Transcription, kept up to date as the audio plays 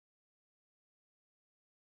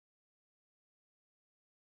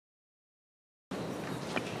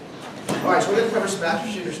All right, so we're going to cover some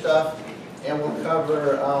active shooter stuff, and we'll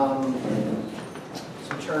cover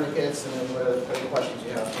some tourniquets, and then what other questions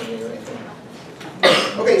you have for me or anything.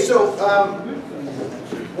 Okay, so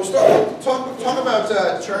we'll talk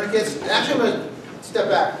about tourniquets. Actually, I'm going to step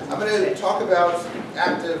back. I'm going to talk about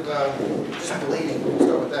active just bleeding. We'll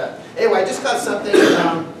start with that. Anyway, I just got something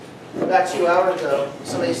about 2 hours ago.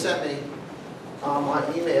 Somebody sent me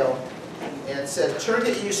on email, and it said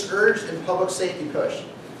tourniquet use urged in public safety push.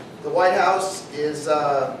 The White House is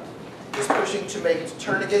pushing to make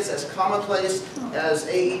tourniquets as commonplace as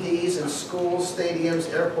AEDs in schools,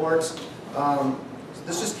 stadiums, airports.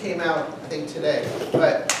 This just came out, I think, today.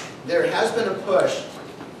 But there has been a push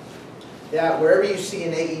that wherever you see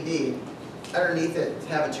an AED, underneath it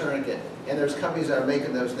have a tourniquet. And there's companies that are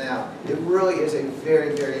making those now. It really is a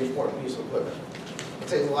very, very important piece of equipment.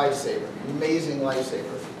 It's a lifesaver, amazing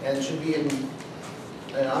lifesaver. And it should be in,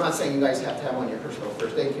 and I'm not saying you guys have to have one in your personal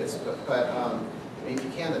first aid kits, but I mean, if you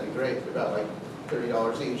can, that'd be great. They're about like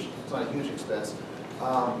 $30 each. It's not a huge expense.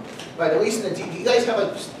 But at least in the, you guys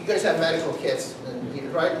have medical kits,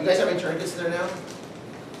 right? You guys have any tourniquets there now?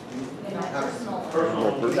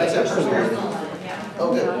 Personal. You guys have personal? Yeah.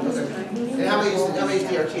 Oh, good. Okay. And how many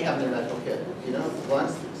does DRT have in their medical kit? You know, one?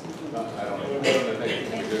 I don't know. I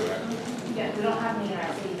think we do, right? Yeah, we don't have any in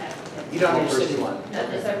our city medical kit. You don't have your city one?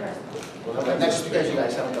 No, just our personal. Okay. That's just because you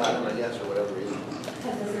guys haven't gotten them, I guess, or whatever reason.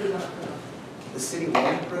 Because the city won't approve. The city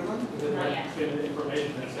won't approve them? Not yet. Get the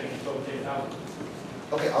information that's saying it's okay out.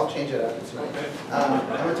 Okay, I'll change it after tonight. Okay. I'm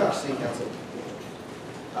going to talk to city council.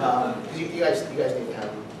 Because you guys need to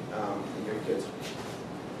have them in your kids.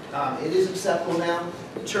 It is acceptable now.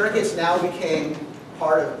 Tourniquets now became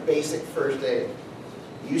part of basic first aid.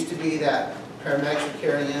 It used to be that paramedics were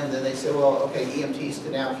carrying them, then they said, well, okay, EMTs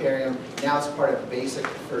can now carry them. Now it's part of basic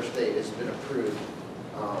first aid. It's been approved.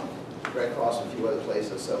 Red Cross and a few other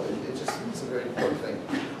places, so it's a very important thing.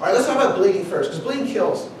 All right, let's talk about bleeding first, because bleeding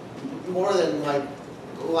kills more than like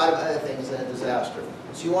a lot of other things in a disaster.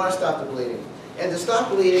 So you want to stop the bleeding. And to stop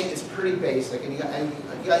bleeding is pretty basic, and you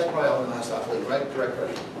guys probably all know how to stop bleeding, right? Direct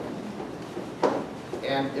pressure.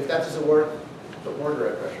 And if that doesn't work, put more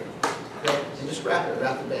direct pressure. Okay? And just wrap the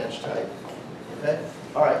bandage tight. Okay?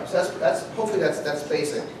 All right, so hopefully that's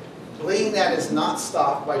basic. Bleeding that is not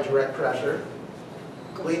stopped by direct pressure.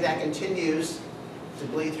 Bleeding that continues to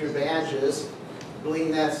bleed through bandages.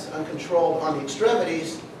 Bleeding that's uncontrolled on the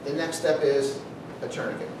extremities, the next step is a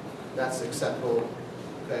tourniquet. That's acceptable.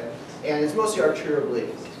 Okay? And it's mostly arterial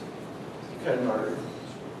bleeding. You cut an artery.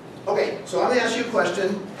 Okay, so I'm going to ask you a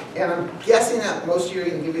question, and I'm guessing that most of you are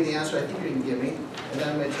going to give me the answer I think you're going to give me, and then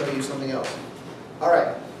I'm going to tell you something else. All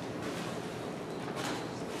right.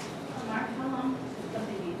 Mark, how long should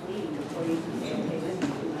something be bleeding before you can say, okay, this is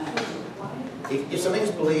too much? If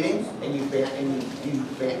something's bleeding and you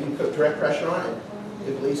put direct pressure on it,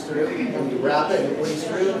 it bleeds through, and you wrap it and it bleeds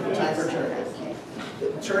through, time for a tourniquet.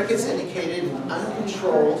 The tourniquet's indicated in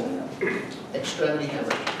uncontrolled extremity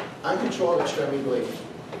hemorrhage, uncontrolled extremity bleeding,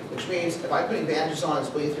 which means if I'm putting bandages on and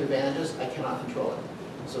it's bleeding through bandages, I cannot control it.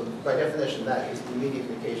 So by definition, that is the immediate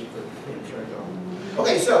indication for putting a tourniquet on.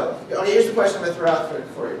 Okay, so here's the question I'm going to throw out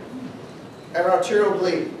for you. An arterial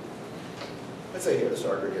bleed. Let's say here, this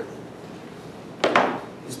artery here.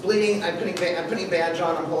 It's bleeding, I'm putting bandage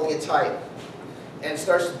on, I'm holding it tight, and it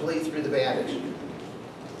starts to bleed through the bandage.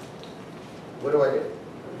 What do I do?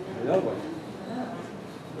 Another one.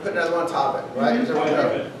 Put another one on top of it, right? Is everyone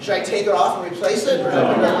know? Should I take it off and replace it, or should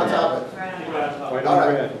I put another one on top of it? Right Keep on. it on top. White All on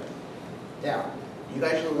right. red. Now, you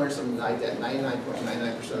guys should learn something like that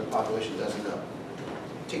 99.99% of the population doesn't know.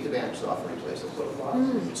 Take the bandages off and replace it.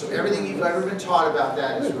 So everything you've ever been taught about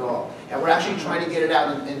that is wrong. And we're actually trying to get it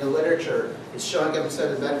out in the literature. It's showing up in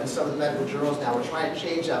some of the medical journals now. We're trying to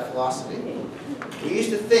change that philosophy. We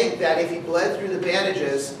used to think that if you bled through the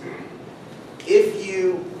bandages, if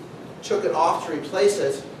you took it off to replace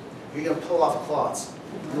it, you're going to pull off clots.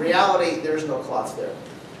 In reality, there's no clots there.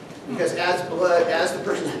 Because as the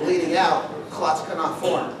person's bleeding out, clots cannot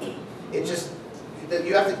form. It just,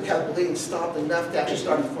 you have to have the bleeding stopped enough to actually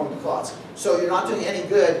start to form the clots. So you're not doing any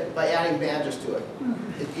good by adding bandages to it.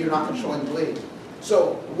 You're not controlling the bleeding.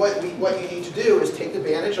 So what you need to do is take the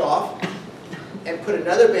bandage off and put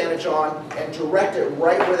another bandage on and direct it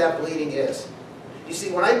right where that bleeding is. You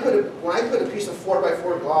see, when I put a piece of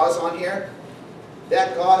 4x4 gauze on here,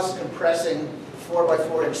 that gauze is compressing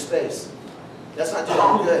 4x4 inch space. That's not doing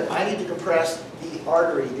any good. I need to compress the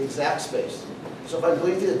artery, the exact space. So if I'm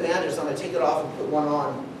bleeding through the bandages, I'm going to take it off and put one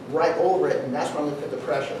on right over it, and that's where I'm going to put the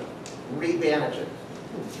pressure. Re-bandage it.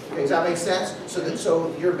 Okay, does that make sense? So the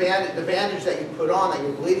bandage that you put on that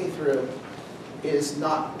you're bleeding through is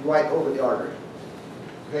not right over the artery.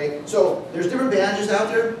 Okay, so there's different bandages out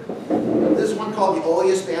there. This is one called the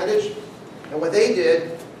Hollinger bandage. And what they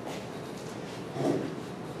did,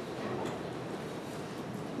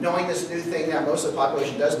 knowing this new thing that most of the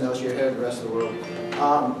population doesn't know, so you're ahead of the rest of the world,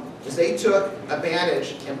 is they took a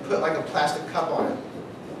bandage and put like a plastic cup on it.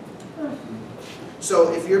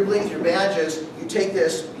 So if you're bleeding through bandages, you take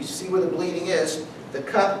this, you see where the bleeding is, the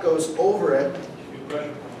cup goes over it,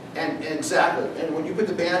 and exactly. And when you put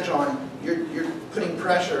the bandage on, you're putting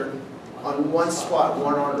pressure on one spot,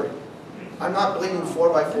 one artery. I'm not bleeding 4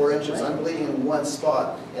 by 4 inches. I'm bleeding in one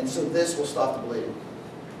spot, and so this will stop the bleeding.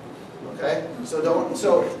 Okay? So don't.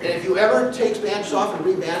 So, and if you ever take bandages off and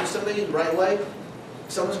rebandage somebody the right way,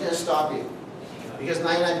 someone's going to stop you. Because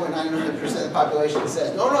 99.99% of the population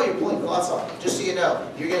says, no, no, you're pulling clots off. Just so you know,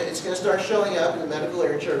 it's going to start showing up in the medical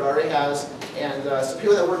literature. It already has. And so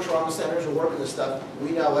people that work trauma centers or work in this stuff,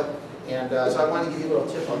 we know it. And so I wanted to give you a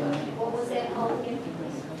little tip on that. What was that called again?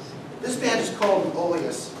 This bandage is called an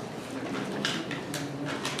Hollinger.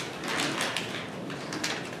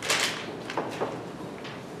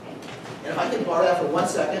 And if I can borrow that for 1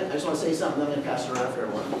 second, I just want to say something, then I'm going to pass it around for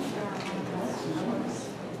everyone.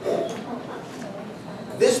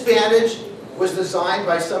 This bandage was designed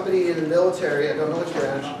by somebody in the military, I don't know which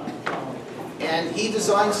branch, and he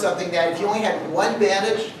designed something that if you only had one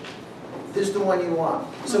bandage, this is the one you want.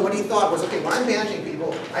 So what he thought was, okay, when I'm bandaging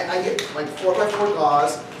people, I get like 4 by 4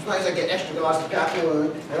 gauze, sometimes I get extra gauze to pack the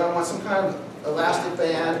wound, and I want some kind of elastic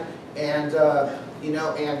band, and you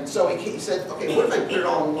know, and so he said, okay, what if I put it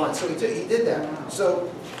all in one? So he did that. So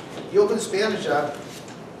you open this bandage up,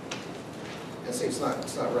 and see, it's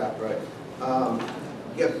not wrapped right.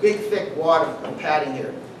 You have big, thick wad of padding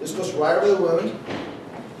here. This goes right over the wound.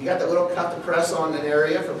 You got that little cup to press on an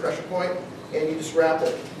area for pressure point, and you just wrap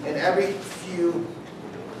it. And every few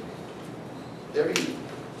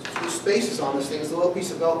spaces on this thing is a little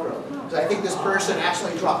piece of Velcro. So I think this person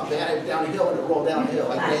actually dropped the bandage down a hill and it rolled down a hill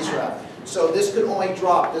like an ace wrap. So this could only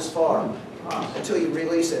drop this far until you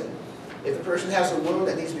release it. If the person has a wound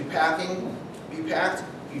that needs to be packed,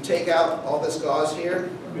 you take out all this gauze here,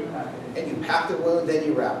 and you pack the wound, then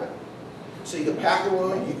you wrap it. So you can pack the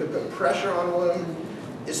wound, you can put pressure on the wound.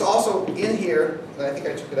 It's also in here, and I think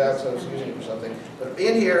I took it out so I was using it for something, but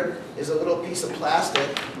in here is a little piece of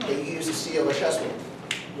plastic that you use to seal a chest wound.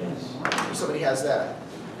 If somebody has that.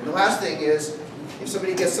 And the last thing is, if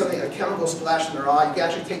somebody gets something, a chemical splash in their eye, you can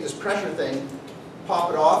actually take this pressure thing, pop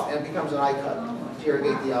it off, and it becomes an eye cut to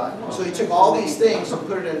irrigate the eye. So he took all these things and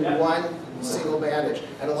put it in one single bandage.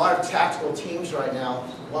 And a lot of tactical teams right now,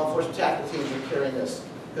 law enforcement tactical teams are carrying this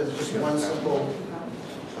because it's just one simple,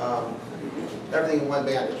 everything in one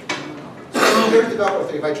bandage. So here's the Velcro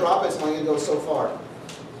thing. If I drop it, it's only going to go so far.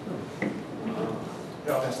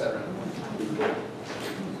 Here, I'll pass that around.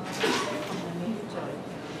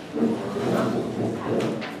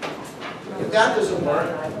 If that doesn't work,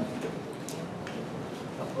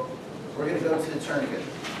 we're going to go to the tourniquet.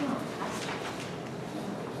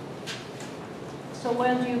 So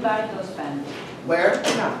where do you buy those bandages? Where?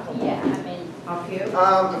 Yeah, I mean, off you?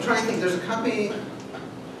 I'm trying to think. There's a company.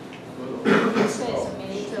 It says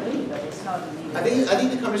military, but it's not military. I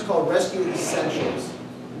think the company's called Rescue Essentials.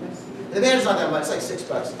 The bandage's not that much. It's like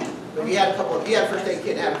 $6. But if you had a first aid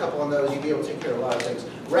kit and had a couple of those, you'd be able to take care of a lot of things.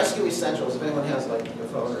 Rescue Essentials. If anyone has like a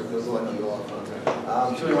phone or Google, I know you all have phones.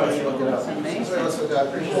 So why don't you look it up? So let's look it up.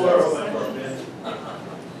 Appreciate it.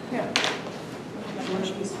 Yeah.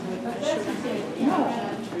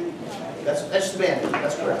 That's the bandage.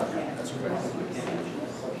 That's correct. That's correct.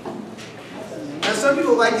 Now some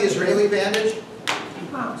people like the Israeli bandage.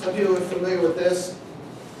 Some people are familiar with this.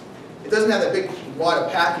 It doesn't have that big wad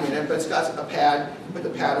of packing in it, but it's got a pad. You put the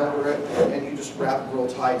pad over it, and you just wrap it real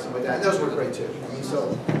tight, something like that. And those work great too. I mean,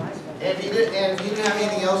 so, and if you didn't have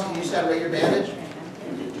anything else, and you just had a regular bandage,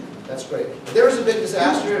 that's great. If there was a big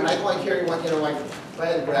disaster, and I can only carry one, you know, like if I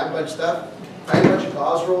had to grab a bunch of stuff, if I had a bunch of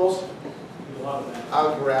gauze rolls, I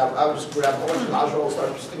would just grab a whole bunch of gauze rolls,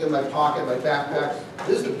 start sticking in my pocket, my backpack.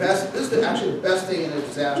 This is the best. This is actually the best thing in a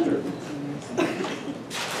disaster.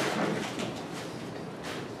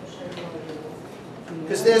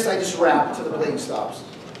 Because this, I just wrap until the bleeding stops.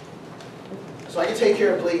 So I can take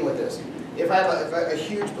care of bleeding with this. If I have a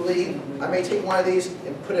huge bleed, I may take one of these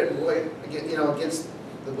and put it right, you know, against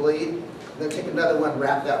the bleed, and then take another one,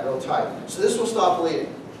 wrap that real tight. So this will stop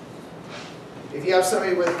bleeding. If you have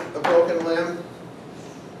somebody with a broken limb,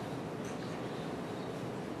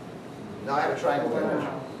 now I have a triangle bandage.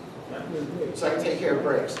 So I can take care of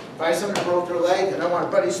breaks. If I have somebody who broke their leg and I want a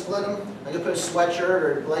buddy split them, I can put a sweatshirt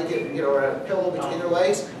or a blanket, you know, or a pillow between their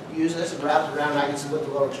legs, use this and wrap it around and I can split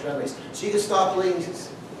the lower extremities. So you can stop bleeding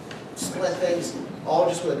splint things, all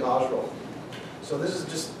just with a gauze roll. So this is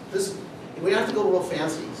just, we don't have to go real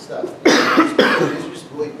fancy stuff. These are just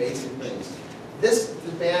really basic things. This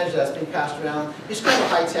advantage that's being passed around, it's kind of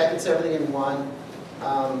high tech, it's everything in one.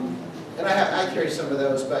 And I carry some of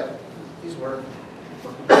those, but these work.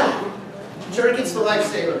 Tourniquet's the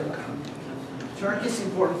lifesaver. Tourniquet's the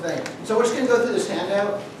important thing. So we're just going to go through this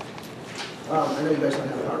handout. I know you guys don't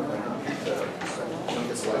have a PowerPoint, so don't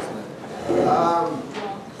get slides in it.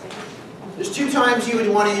 There's 2 times you would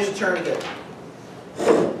want to use a tourniquet.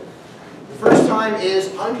 The first time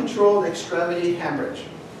is uncontrolled extremity hemorrhage.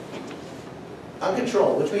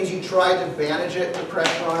 Uncontrolled, which means you tried to bandage it, put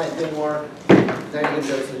pressure on it, didn't work, then you're going to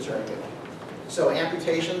go to the tourniquet. So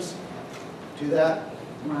amputations, do that.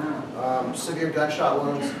 Wow. Severe gunshot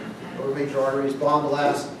wounds over major arteries, bomb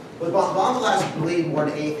blast. But bomb blasts bleed more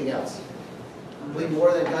than anything else. Bleed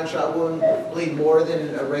more than a gunshot wound, bleed more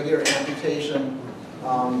than a regular amputation.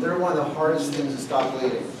 They're one of the hardest things to stop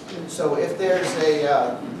bleeding. So if there's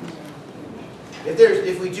a,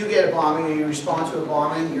 if we do get a bombing or you respond to a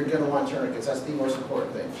bombing, you're going to want tourniquets. That's the most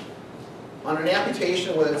important thing. On an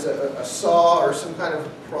amputation, whether it's a saw or some kind of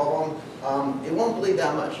problem, it won't bleed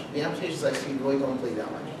that much. The amputations I see really don't bleed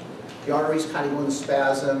that much. The arteries kind of go into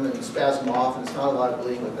spasm and spasm off, and it's not a lot of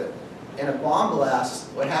bleeding with it. And a bomb blast,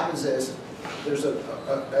 what happens is there's a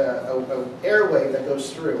airway that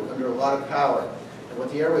goes through under a lot of power. And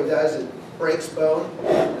what the airway does, it breaks bone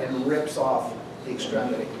and rips off the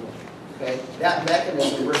extremity. Okay? That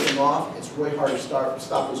mechanism ripping off, it's really hard to stop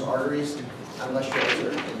those arteries unless you're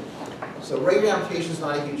injured. So regular amputation is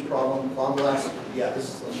not a huge problem. Bomb blast, yeah,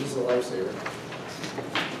 this is a lifesaver.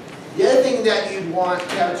 The other thing that you'd want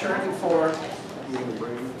to have a tourniquet for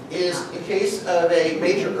is in case of a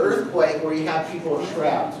major earthquake where you have people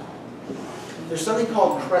trapped. There's something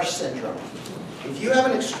called crush syndrome. If you have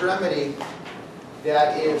an extremity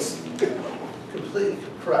that is completely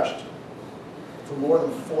crushed for more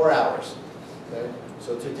than 4 hours, okay?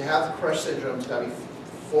 So to have the crush syndrome, it's got to be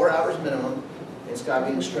 4 hours minimum, and it's got to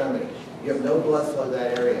be an extremity. You have no blood flow to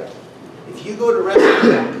that area. If you go to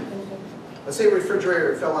rescue them, let's say a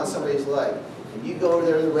refrigerator fell on somebody's leg, and you go over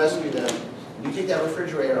there to rescue them, and you take that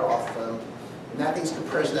refrigerator off them, and that thing's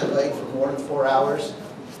compressing that leg for more than 4 hours,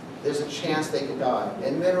 there's a chance they could die.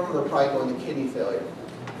 And minimum, they'll probably go into kidney failure.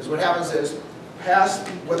 Because what happens is, past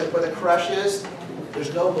where the crush is,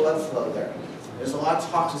 there's no blood flow there. There's a lot of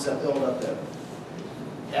toxins that build up there.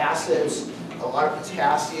 Acids, a lot of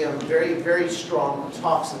potassium, very, very strong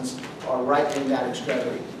toxins are right in that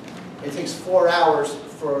extremity. It takes 4 hours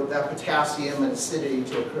for that potassium and acidity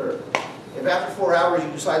to occur. If after 4 hours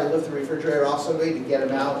you decide to lift the refrigerator off somebody to get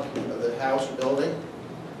them out of the house or building,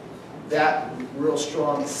 that real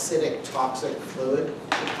strong acidic toxic fluid,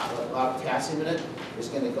 a lot of potassium in it, is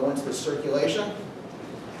going to go into the circulation.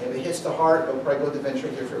 If it hits the heart, it'll probably go to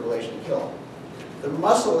ventricular fibrillation and kill them. The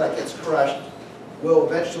muscle that gets crushed will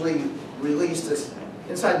eventually release this.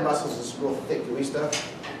 Inside the muscles is real thick, gooey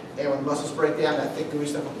stuff. And when the muscles break down, that thick, gooey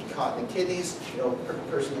stuff will be caught in the kidneys. It'll put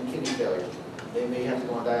the person in kidney failure. They may have to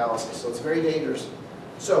go on dialysis. So it's very dangerous.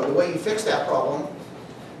 So the way you fix that problem,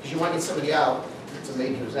 because you want to get somebody out, it's a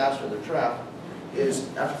major disaster, they're trapped, is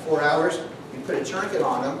after 4 hours, you put a tourniquet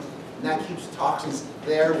on them, and that keeps the toxins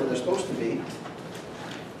there where they're supposed to be.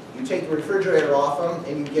 You take the refrigerator off them,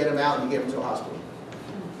 and you get them out, and you get them to a hospital.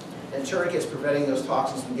 And tourniquets preventing those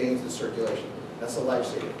toxins from getting into the circulation. That's a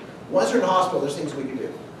lifesaver. Once you're in the hospital, there's things we can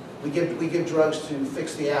do. We give drugs to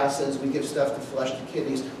fix the acids, we give stuff to flush the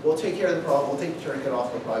kidneys. We'll take care of the problem, we'll take the tourniquet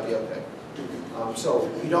off, and we'll probably be okay. So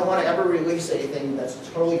you don't want to ever release anything that's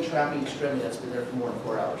totally trapped in the extremity that's been there for more than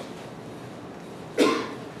 4 hours.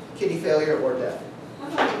 Kidney failure or death. How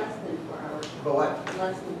about less than 4 hours? But what?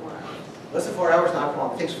 Less than 4 hours. Less than 4 hours, not a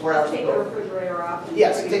problem. It takes 4 hours to Take the go. refrigerator off. And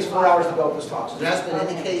Yes, it bring takes it 4 hours to off. go up those toxins. There has been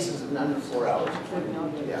any cases in under 4 hours.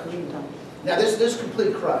 Yeah. Yeah. Now there's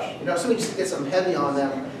complete crush. You know, somebody just gets something heavy on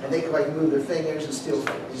them, and they can like move their fingers and still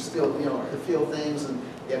you know, feel things, and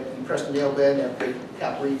you press the nail bed, and have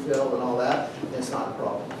cap refill and all that, and it's not a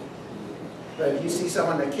problem. But if you see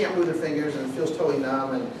someone that can't move their fingers and feels totally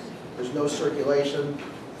numb, and there's no circulation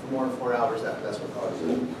for more than 4 hours, that's what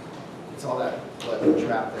causes it. It's all that blood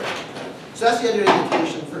trapped there. So that's the other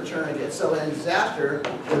indication for tourniquets. So in a disaster,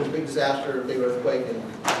 there's a big disaster, a big earthquake in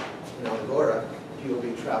Agora, people will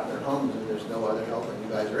be trapped in their homes and there's no other help and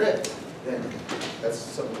you guys are it, then that's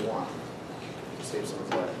something you want to save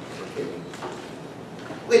someone's life or kidney.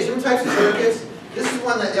 Ladies, different types of tourniquets. This is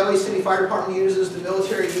one that the LA City Fire Department uses, the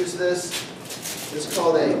military uses this. It's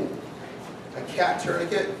called a CAT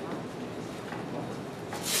tourniquet.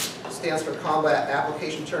 It stands for Combat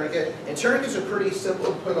Application Tourniquet. And tourniquets are pretty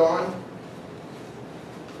simple to put on.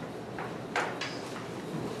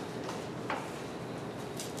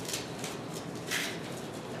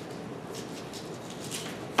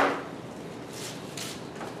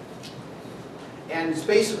 And it's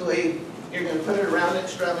basically, you're going to put it around the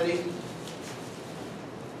extremity.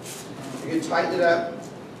 You're going to tighten it up.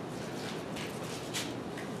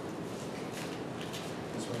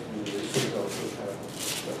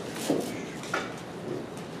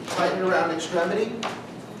 Tighten it around the extremity.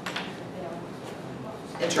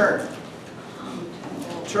 And turn.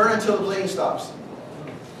 Turn until the bleeding stops.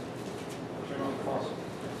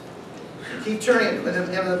 Keep turning. When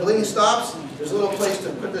the bleeding stops, there's a little place to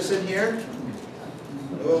put this in here.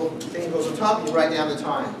 The little thing goes on top, and you write down the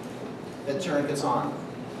time that tourniquet's on.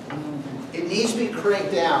 It needs to be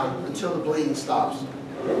cranked down until the bleeding stops,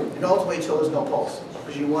 and ultimately until there's no pulse,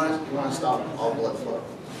 because you want to stop all blood flow.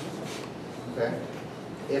 Okay.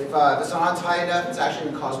 If it's not tight enough, it's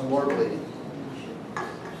actually going to cause more bleeding.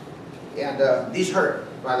 And these hurt,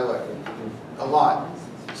 by the way, a lot.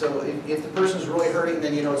 So if the person's really hurting,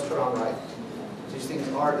 then you know it's put on right. These things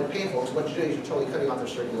are painful, because what you're doing is you're totally cutting off their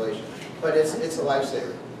circulation. But it's a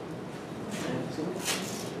lifesaver.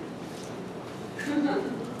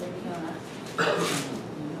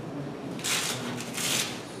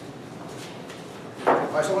 All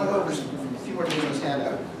right, so I want to go over a few more things in this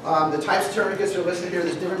handout. The types of tourniquets are listed here.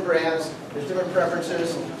 There's different brands. There's different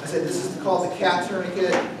preferences. I said this is called the CAT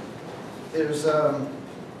tourniquet. There's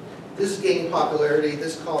this is gaining popularity.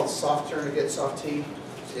 This is called soft tourniquet. Soft T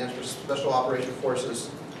stands for Special Operation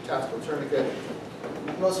Forces Tactical Tourniquet.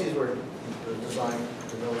 Most of these were designed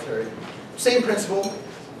for the military. Same principle.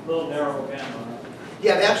 Little narrow band on it.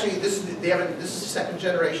 Yeah, this is the second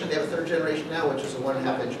generation. They have a third generation now, which is a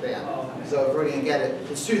 1.5 inch band. Oh, okay. So if we're going to get it,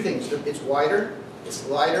 it's two things. It's wider, it's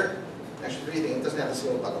lighter. Actually, three things. It doesn't have the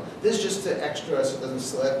seal buckle. This is just to extra so it doesn't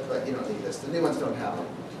slip, but you don't need this. The new ones don't have them.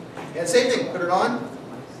 And same thing. Put it on,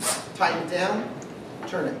 tighten it down,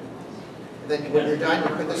 turn it. And then when you're done,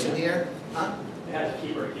 you put this in here. Huh? It has a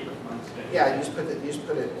keeper from space. Yeah, you just put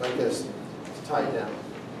it like this to tie it down.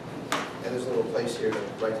 And there's a little place here to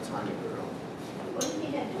write the time you put it on. What if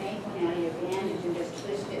you had to make one out of your bandage and just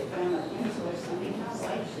twist it from a pencil or something? How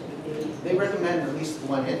wide should it be? They recommend at least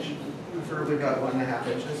 1 inch, preferably about 1.5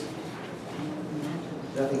 inches.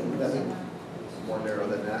 Nothing more narrow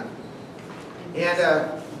than that. And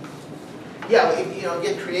yeah,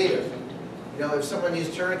 get creative. If someone needs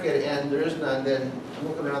a tourniquet and there is none, then I'm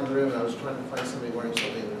looking around the room and I was trying to find somebody wearing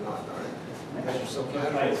something and they're not. All right, you guys are so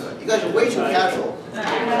casual. You guys are way too casual. I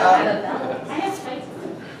have tights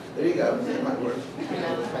on. There you go. That might work. Kind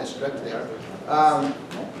of strict they are.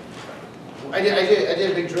 I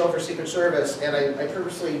did a big drill for Secret Service, and I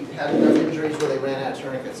purposely had enough injuries where they ran out of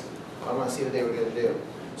tourniquets. I want to see what they were going to do.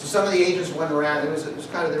 So some of the agents went around. It was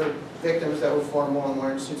kind of, there were victims that were formal and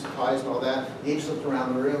wearing suits and ties and all that. The agents looked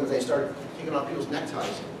around the room and they started taking off people's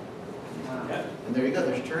neckties. Yeah. And there you go.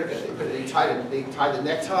 There's a tourniquet. They tied the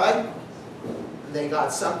necktie. They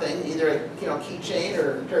got something, either a keychain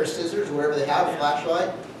or a pair of scissors, wherever they have a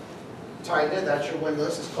flashlight. Tighten it. That's your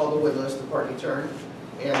windlass. It's called the windlass, the part you turn.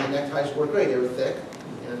 And the neckties work great. They were thick,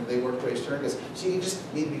 and they worked great as tourniquets. So you just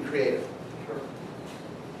need to be creative.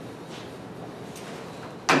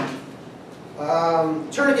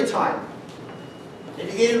 Tourniquet time.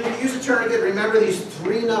 If you use a tourniquet, remember these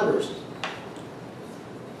 3 numbers.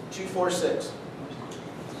 2, 4, 6.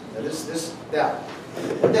 Now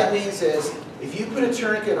what that means is, if you put a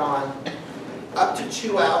tourniquet on up to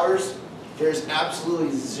 2 hours, there's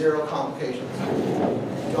absolutely 0 complications.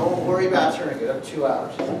 Don't worry about tourniquet up to 2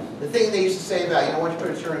 hours. The thing they used to say about, once you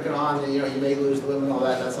put a tourniquet on, then, you may lose the limb and all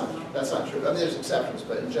that, that's not true. I mean, there's exceptions,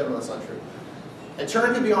 but in general, that's not true. A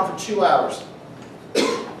tourniquet can be on for 2 hours.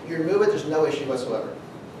 You remove it, there's no issue whatsoever.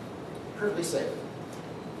 Perfectly safe.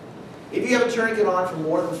 If you have a tourniquet on for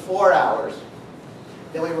more than 4 hours,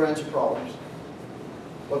 then we run into problems.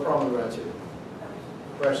 What problem do we run into?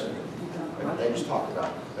 Compression syndrome, like they just talked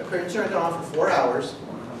about. A tourniquet on for 4 hours,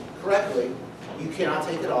 correctly, you cannot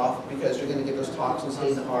take it off because you're going to get those toxins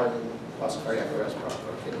hitting the heart and cause cardiac arrest, or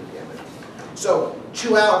kidney damage. So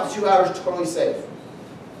 2 hours, 2 hours, totally safe.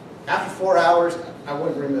 After 4 hours, I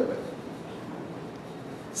wouldn't remove it.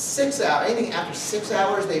 6 hours, anything after 6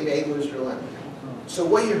 hours, they may lose your limb. So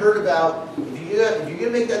what you heard about, if you're going to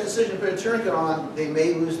make that decision to put a tourniquet on, they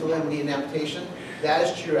may lose the limb and need an amputation. That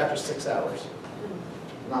is true after 6 hours,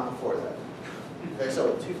 not before that. Okay,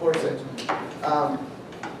 so 2, 4, 6.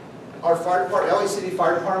 Our fire department, LA City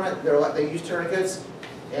Fire Department, they use tourniquets,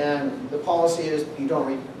 and the policy is you don't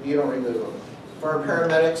remove them. For our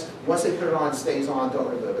paramedics, once they put it on, it stays on, don't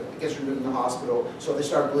remove it. It gets removed in the hospital, so if they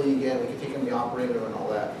start bleeding again, we can take them to the operating room and all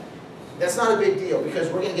that. That's not a big deal, because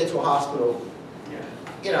we're going to get to a hospital,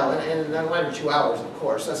 in under 2 hours, of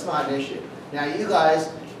course. That's not an issue. Now, you guys,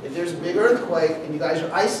 if there's a big earthquake and you guys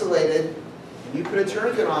are isolated, You put a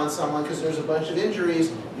tourniquet on someone because there's a bunch of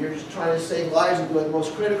injuries, you're just trying to save lives and do the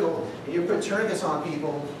most critical, and you put tourniquets on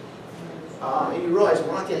people, and you realize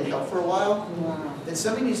we're not getting help for a while, then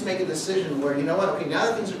somebody needs to make a decision where, you know what, okay, now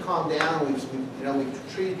that things are calmed down,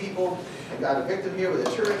 we've treated people, and got a victim here with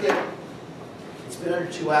a tourniquet, it's been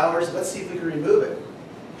under 2 hours, let's see if we can remove it.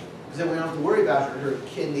 Because then we don't have to worry about her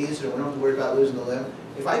kidneys, or we don't have to worry about losing the limb.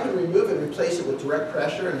 If I can remove it and replace it with direct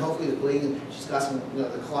pressure, and hopefully the bleeding, she's got some, the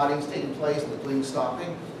clotting's taking place and the bleeding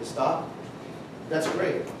stopping, that's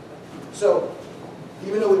great. So,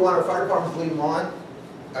 even though we want our fire department to leave them on,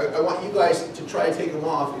 I want you guys to try to take them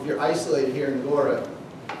off if you're isolated here in Agora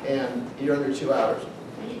and you're under 2 hours.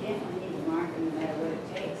 You definitely need to mark them no matter what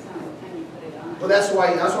it takes, not what time you put it on. Well, that's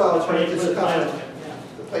why I'll try to get Put the time. time.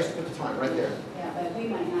 The place to put the time, right there. Yeah, but we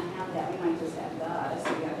might not have that, we might just have gauze,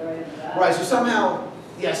 so you got to write in the gauze. Right, so somehow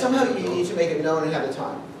you need to make it known and have the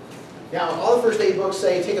time. Now, all the first aid books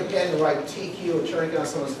say take a pen and write TQ or tourniquet on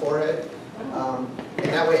someone's forehead, and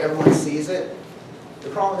that way everyone sees it. The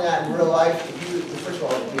problem with that in real life, first of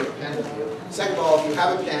all, if you have a pen with you. Second of all, if you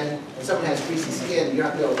have a pen and someone has greasy skin, you're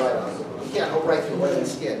not going to be able to write on it. You can't write through oily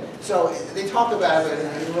skin. So they talk about it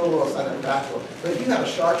in a little side of the factual. But if you have a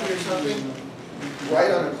Sharpie or something, right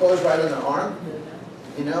on the arm,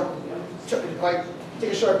 like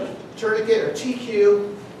take a sharp tourniquet or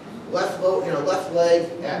TQ, left leg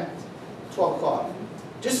at 12 o'clock.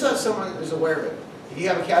 Just so someone is aware of it. If you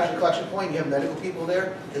have a casualty collection point, you have medical people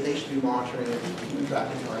there, then they should be monitoring it, keeping track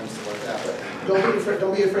of time and stuff like that. But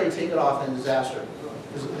don't be afraid to take it off in a disaster,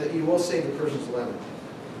 because you will save the person's limb.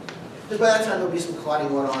 Because by that time there'll be some clotting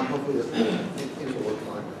going on. Hopefully things will work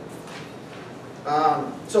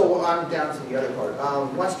fine. So I'm down to the other part.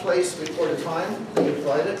 Once placed, record the time. You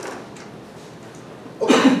applied it.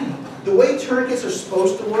 Okay. The way tourniquets are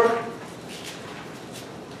supposed to work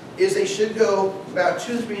is they should go about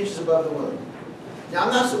 2 to 3 inches above the wound. Now,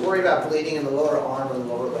 I'm not so worried about bleeding in the lower arm or the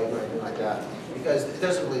lower leg or anything like that, because it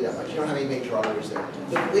doesn't bleed that much. You don't have any major arteries there.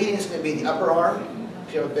 The bleeding is going to be the upper arm,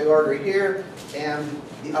 if you have a big artery here, and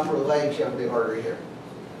the upper leg, if you have a big artery here.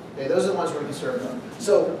 Okay, those are the ones we're concerned about.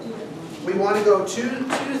 So, we want to go 2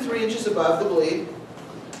 to 3 inches above the bleed,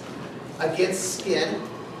 against skin.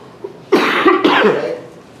 Okay?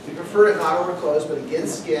 We prefer it not over close, but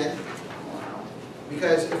against skin.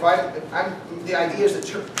 Because the idea is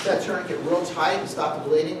to that tourniquet real tight and stop the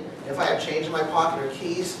bleeding. If I have change in my pocket or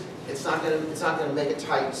keys, it's not going to make it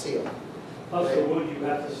tight and seal. Plus the wound, you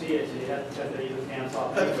have to see it, so you have to cut the pants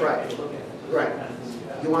off. That's right. Look at it. Right.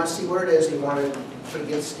 You want to see where it is, you want to put it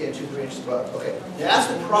against skin 2 to 3 inches above. Okay. Now that's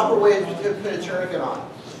the proper way to put a tourniquet on.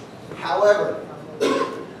 However,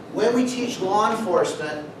 when we teach law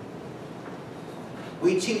enforcement,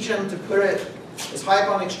 we teach them to put it as high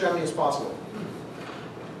up on the extremity as possible.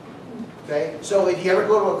 Okay? So if you ever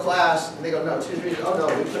go to a class and they go, no, 2 to 3, oh no,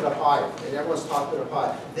 we put it up high, and everyone's taught to put it up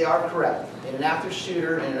high. They are correct. In an active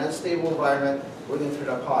shooter, in an unstable environment, we're going to put it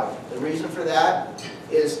up high. The reason for that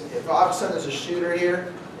is if all of a sudden there's a shooter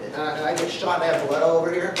here, and I get shot and I have blood all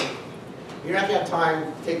over here, you're not going to have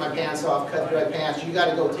time to take my pants off, cut through my pants. You got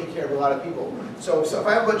to go take care of a lot of people. So if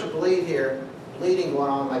I have a bunch of bleeding going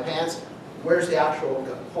on in my pants, where's the actual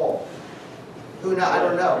hole? I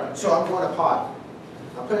don't know. So I'm going up high.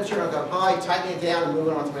 I'm putting a tourniquet up high, tightening it down, and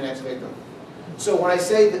moving on to my next victim. So when I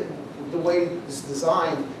say that the way it's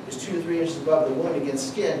designed is 2 to 3 inches above the wound against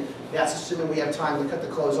skin, that's assuming we have time to cut the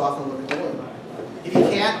clothes off and look at the wound. If you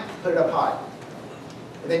can't, put it up high,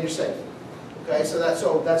 and then you're safe. Okay, so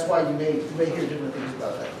that's why you may hear different things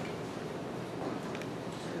about that.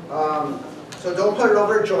 So don't put it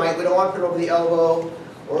over a joint. We don't want to put it over the elbow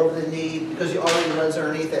or over the knee because you already runs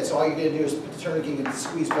underneath it. So all you're going to do is put the tourniquet and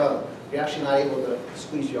squeeze bone. You're actually not able to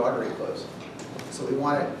squeeze the artery closed. So we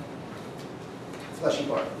want it fleshy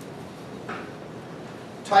part.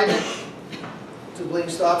 Tighten it to bleeding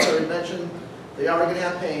stops. I already mentioned they are going to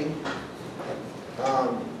have pain.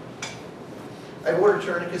 I've ordered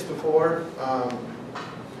tourniquets before.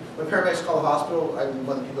 When paramedics call the hospital, I'm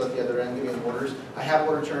one of the people at the other end giving them orders. I have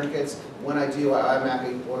ordered tourniquets. When I do, I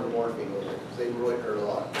automatically order morphine with it because they really hurt a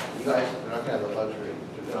lot. You guys are not going to have the luxury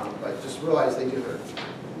to do them, but just realize they do hurt.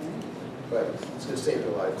 But it's going to save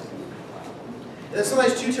your life. And then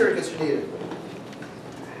sometimes 2 tourniquets are needed.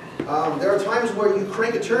 There are times where you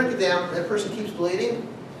crank a tourniquet down and the person keeps bleeding.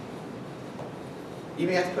 You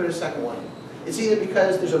may have to put a second one. It's either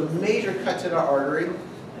because there's a major cut to the artery,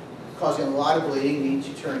 causing a lot of bleeding, you need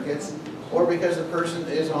 2 tourniquets, or because the person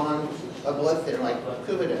is on a blood thinner, like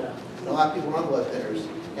Coumadin. And a lot of people are on blood thinners,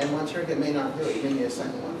 and 1 tourniquet may not do it. You may need a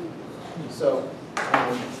second one. So,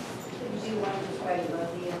 you want to just right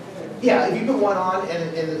above the other? yeah, if you put one on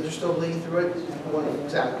and they're still bleeding through it, you put one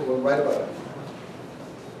exactly right above it.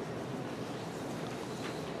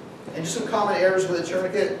 And just some common errors with a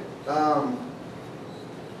tourniquet.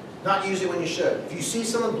 Not use it when you should. If you see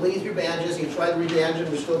someone bleed through bandages and you try to rebandage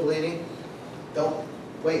them, they're still bleeding, don't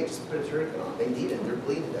wait, just put a tourniquet on. They need it, they're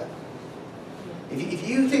bleeding to death. If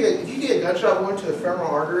you take a gunshot wound to the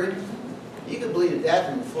femoral artery, you can bleed to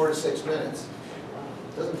death in 4 to 6 minutes.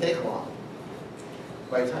 It doesn't take long.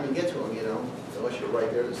 By the time you get to them, you know, unless you're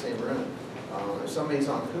right there in the same room. If somebody's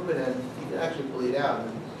on Coumadin, you can actually bleed out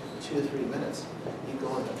in 2 to 3 minutes. You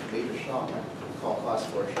go into major shock, call class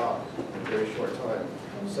 4 shock in a very short time.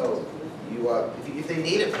 So you, if they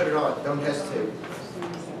need it, put it on. Don't hesitate.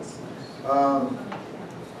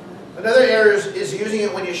 Another error is using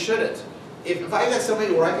it when you shouldn't. If I got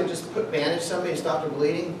somebody where I could just bandage somebody and stop their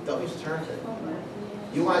bleeding, don't use a tourniquet.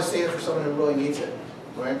 You want to save it for someone who really needs it,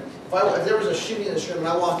 right? If there was a shooting in this room and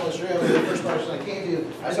I walked in this room and the first person I came to,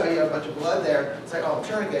 I saw you had a bunch of blood there, it's like, oh,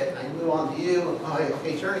 tourniquet, I move on to you, oh,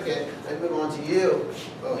 okay, tourniquet, I move on to you,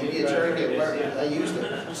 oh, you need a tourniquet, I used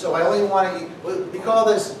it. So I only want to, we call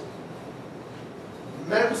this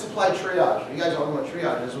medical supply triage. You guys all know what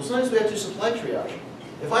triage is. Well, sometimes we have to do supply triage.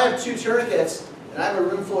 If I have 2 tourniquets and I have a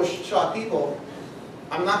room full of shot people,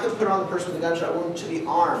 I'm not going to put on the person with the gunshot wound to the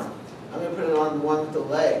arm. I'm going to put it on the one with the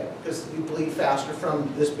leg, because you bleed faster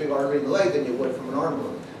from this big artery in the leg than you would from an arm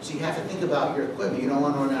wound. So you have to think about your equipment. You don't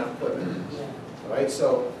want to run out of equipment. All right,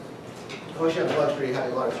 so of course you have the luxury of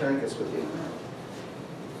having a lot of tourniquets with you.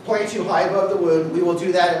 Point too high above the wound. We will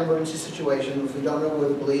do that in an emergency situation. If we don't know where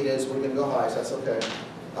the bleed is, we're going to go high, so that's okay.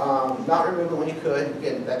 Not remove it when you could.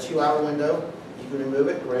 Again, that 2-hour window, you can remove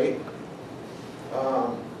it, great.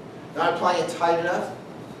 Not applying it tight enough.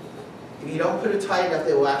 If you don't put it tight enough,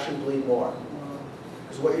 they will actually bleed more.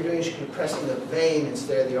 Because what you're doing is you're compressing the vein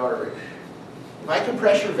instead of the artery. If I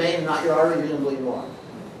compress your vein and not your artery, you're going to bleed more.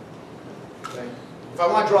 Okay? If I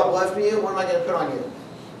want to draw blood from you, what am I going to put on you?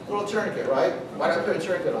 A little tourniquet, right? Why do I put a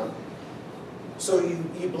tourniquet on? So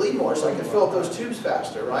you bleed more, so I can fill up those tubes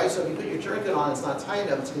faster, right? So if you put your tourniquet on, it's not tight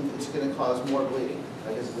enough, it's going to cause more bleeding.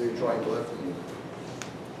 I guess you're drawing blood from you.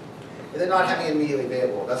 And then not having it immediately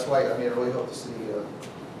available. That's why, I mean, I really hope to see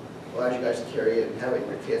allows you guys to carry it and have it in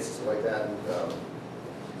your kits and stuff like that. And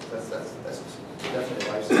that's definitely a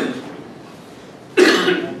lifesaver.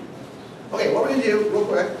 Okay, what we're going to do, real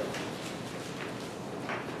quick,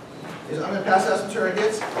 is I'm going to pass out some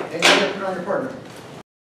tourniquets, and you're going to put it on your partner.